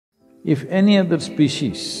If any other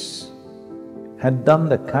species had done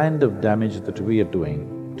the kind of damage that we are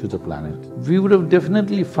doing to the planet, we would have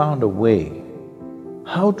definitely found a way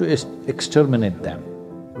how to exterminate them.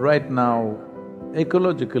 Right now,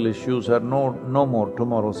 ecological issues are no more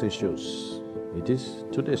tomorrow's issues. It is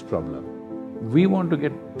today's problem. We want to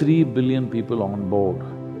get 3 billion people on board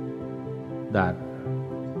that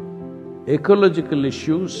ecological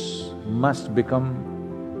issues must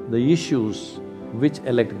become the issues which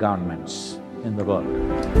elect governments in the world.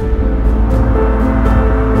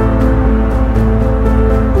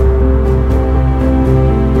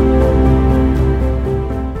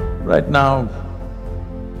 Right now,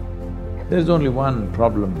 there's only one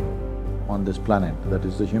problem on this planet, that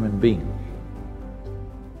is the human being.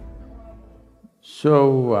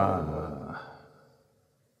 So,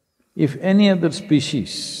 if any other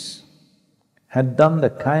species had done the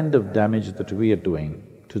kind of damage that we are doing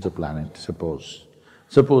to the planet, suppose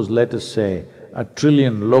let us say 1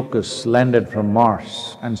 trillion locusts landed from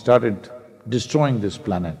Mars and started destroying this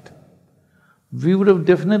planet, we would have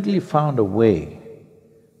definitely found a way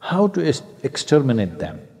how to exterminate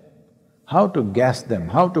them, how to gas them,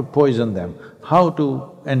 how to poison them, how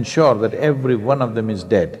to ensure that every one of them is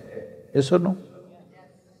dead. Yes or no?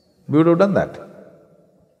 We would have done that.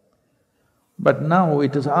 But now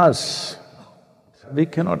it is us. We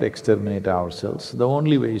cannot exterminate ourselves, the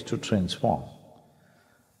only way is to transform.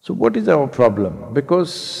 So what is our problem?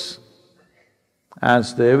 Because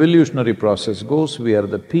as the evolutionary process goes, we are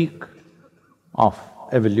the peak of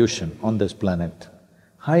evolution on this planet,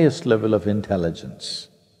 highest level of intelligence.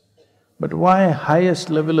 But why highest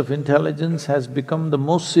level of intelligence has become the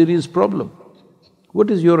most serious problem? What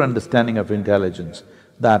is your understanding of intelligence?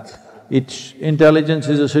 That intelligence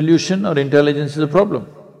is a solution or intelligence is a problem?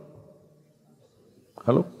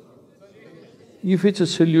 Hello? If it's a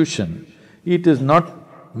solution, it is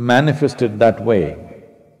not manifested that way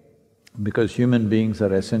because human beings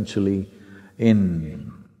are essentially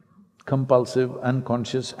in compulsive,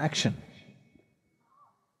 unconscious action.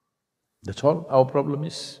 That's all our problem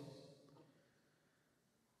is.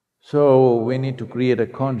 So, we need to create a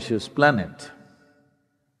conscious planet.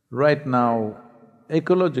 Right now,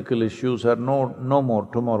 ecological issues are no more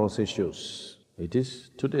tomorrow's issues. It is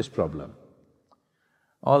today's problem.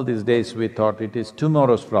 All these days we thought it is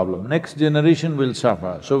tomorrow's problem, next generation will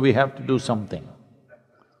suffer, so we have to do something.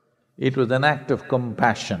 It was an act of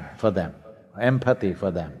compassion for them, empathy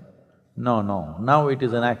for them. No, now it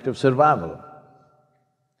is an act of survival.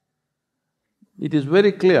 It is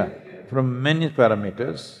very clear from many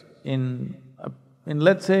parameters, in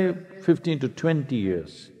let's say 15 to 20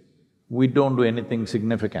 years, we don't do anything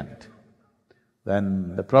significant,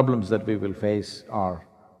 then the problems that we will face are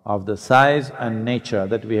of the size and nature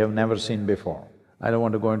that we have never seen before. I don't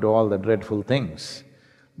want to go into all the dreadful things,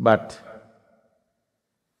 but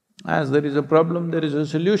as there is a problem, there is a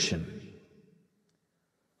solution.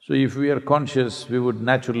 So if we are conscious, we would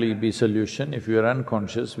naturally be solution. If we are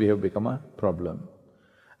unconscious, we have become a problem.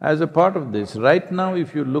 As a part of this, right now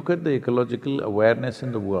if you look at the ecological awareness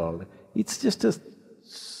in the world, it's just a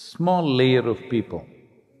small layer of people.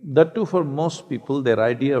 That too, for most people, their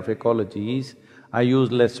idea of ecology is, I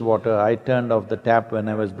use less water, I turned off the tap when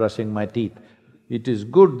I was brushing my teeth. It is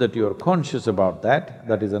good that you are conscious about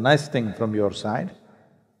that is a nice thing from your side.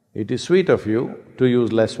 It is sweet of you to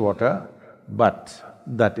use less water, but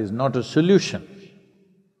that is not a solution.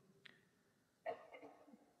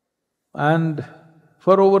 And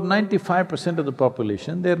for over 95% of the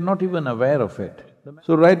population, they're not even aware of it.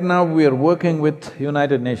 So right now we are working with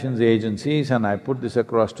United Nations agencies and I put this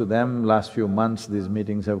across to them. Last few months these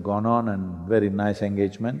meetings have gone on and very nice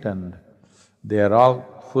engagement and they are all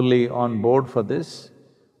fully on board for this.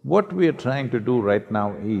 What we are trying to do right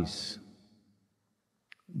now is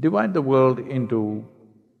divide the world into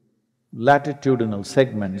latitudinal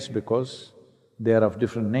segments because they are of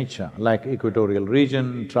different nature, like equatorial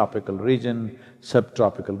region, tropical region,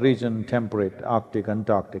 subtropical region, temperate, Arctic,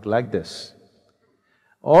 Antarctic, like this.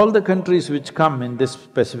 All the countries which come in this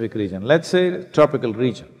specific region, let's say tropical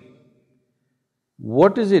region,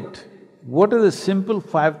 what is it? What are the simple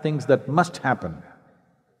 5 things that must happen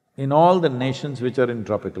in all the nations which are in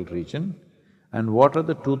tropical region, and what are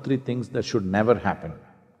the 2-3 things that should never happen?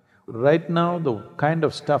 Right now, the kind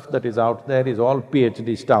of stuff that is out there is all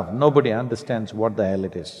PhD stuff, nobody understands what the hell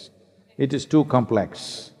it is. It is too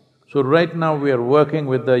complex. So right now we are working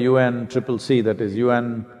with the UNCCC, that is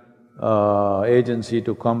UN agency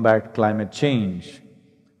to combat climate change,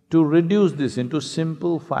 to reduce this into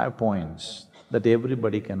simple 5 points that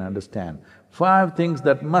everybody can understand. 5 things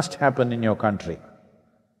that must happen in your country,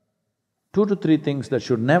 2 to 3 things that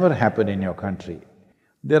should never happen in your country.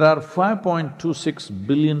 There are 5.26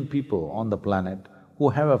 billion people on the planet who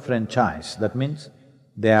have a franchise. That means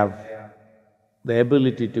they have the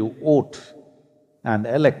ability to vote and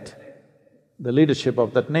elect the leadership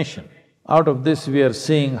of that nation. Out of this, we are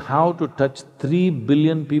seeing how to touch 3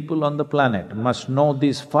 billion people on the planet must know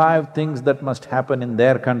these 5 things that must happen in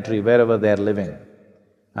their country wherever they are living,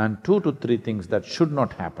 and 2 to 3 things that should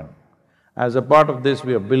not happen. As a part of this,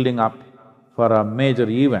 we are building up for a major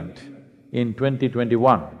event in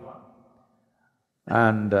 2021.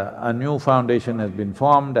 And a new foundation has been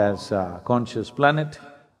formed as Conscious Planet.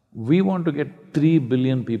 We want to get 3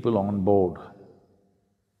 billion people on board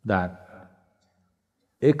that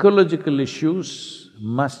ecological issues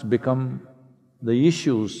must become the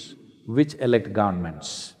issues which elect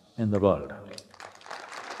governments in the world.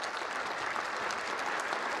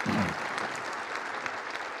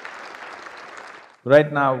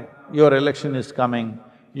 Right now, your election is coming,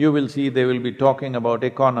 you will see they will be talking about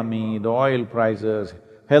economy, the oil prices,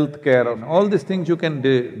 healthcare, and all these things you can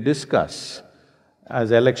discuss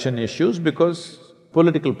as election issues because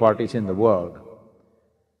political parties in the world,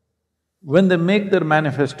 when they make their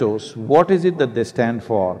manifestos, what is it that they stand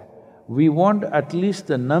for? We want at least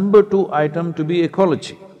the number 2 item to be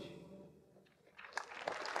ecology.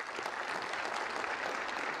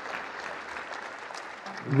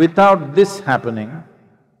 Without this happening,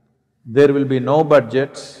 there will be no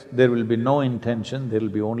budgets, there will be no intention, there will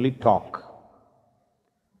be only talk.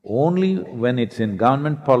 Only when it's in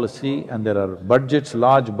government policy and there are budgets,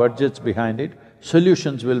 large budgets behind it,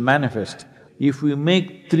 solutions will manifest. If we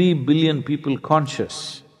make 3 billion people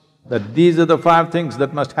conscious that these are the 5 things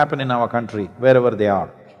that must happen in our country, wherever they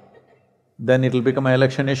are, then it'll become an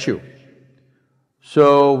election issue.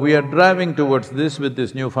 So, we are driving towards this with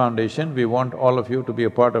this new foundation. We want all of you to be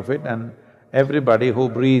a part of it, and everybody who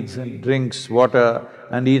breathes and drinks water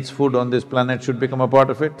and eats food on this planet should become a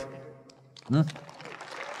part of it.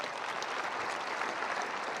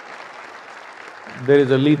 There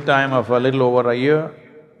is a lead time of a little over a year.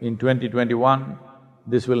 In 2021,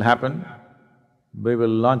 this will happen. We will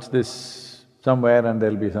launch this somewhere and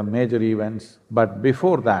there'll be some major events. But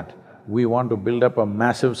before that, we want to build up a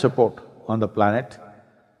massive support on the planet.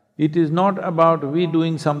 It is not about we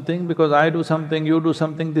doing something because I do something, you do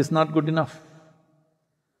something, this is not good enough.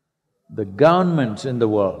 The governments in the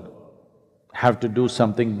world have to do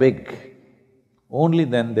something big. Only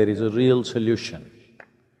then there is a real solution.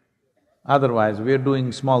 Otherwise, we are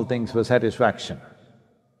doing small things for satisfaction.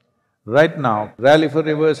 Right now, Rally for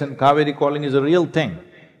Rivers and Kaveri calling is a real thing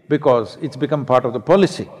because it's become part of the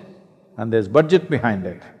policy and there's budget behind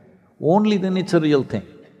it. Only then it's a real thing.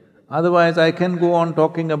 Otherwise, I can go on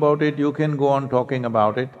talking about it, you can go on talking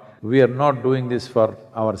about it. We are not doing this for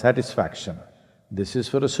our satisfaction. This is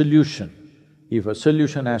for a solution. If a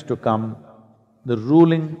solution has to come, the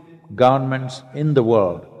ruling governments in the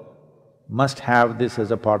world must have this as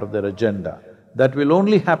a part of their agenda. That will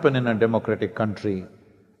only happen in a democratic country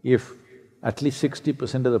if at least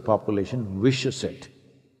 60% of the population wishes it.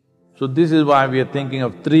 So this is why we are thinking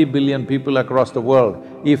of 3 billion people across the world.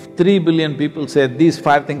 If 3 billion people say, these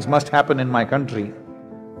 5 things must happen in my country,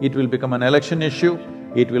 it will become an election issue,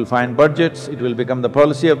 it will find budgets, it will become the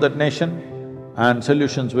policy of that nation, and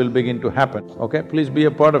solutions will begin to happen, okay? Please be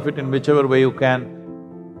a part of it in whichever way you can.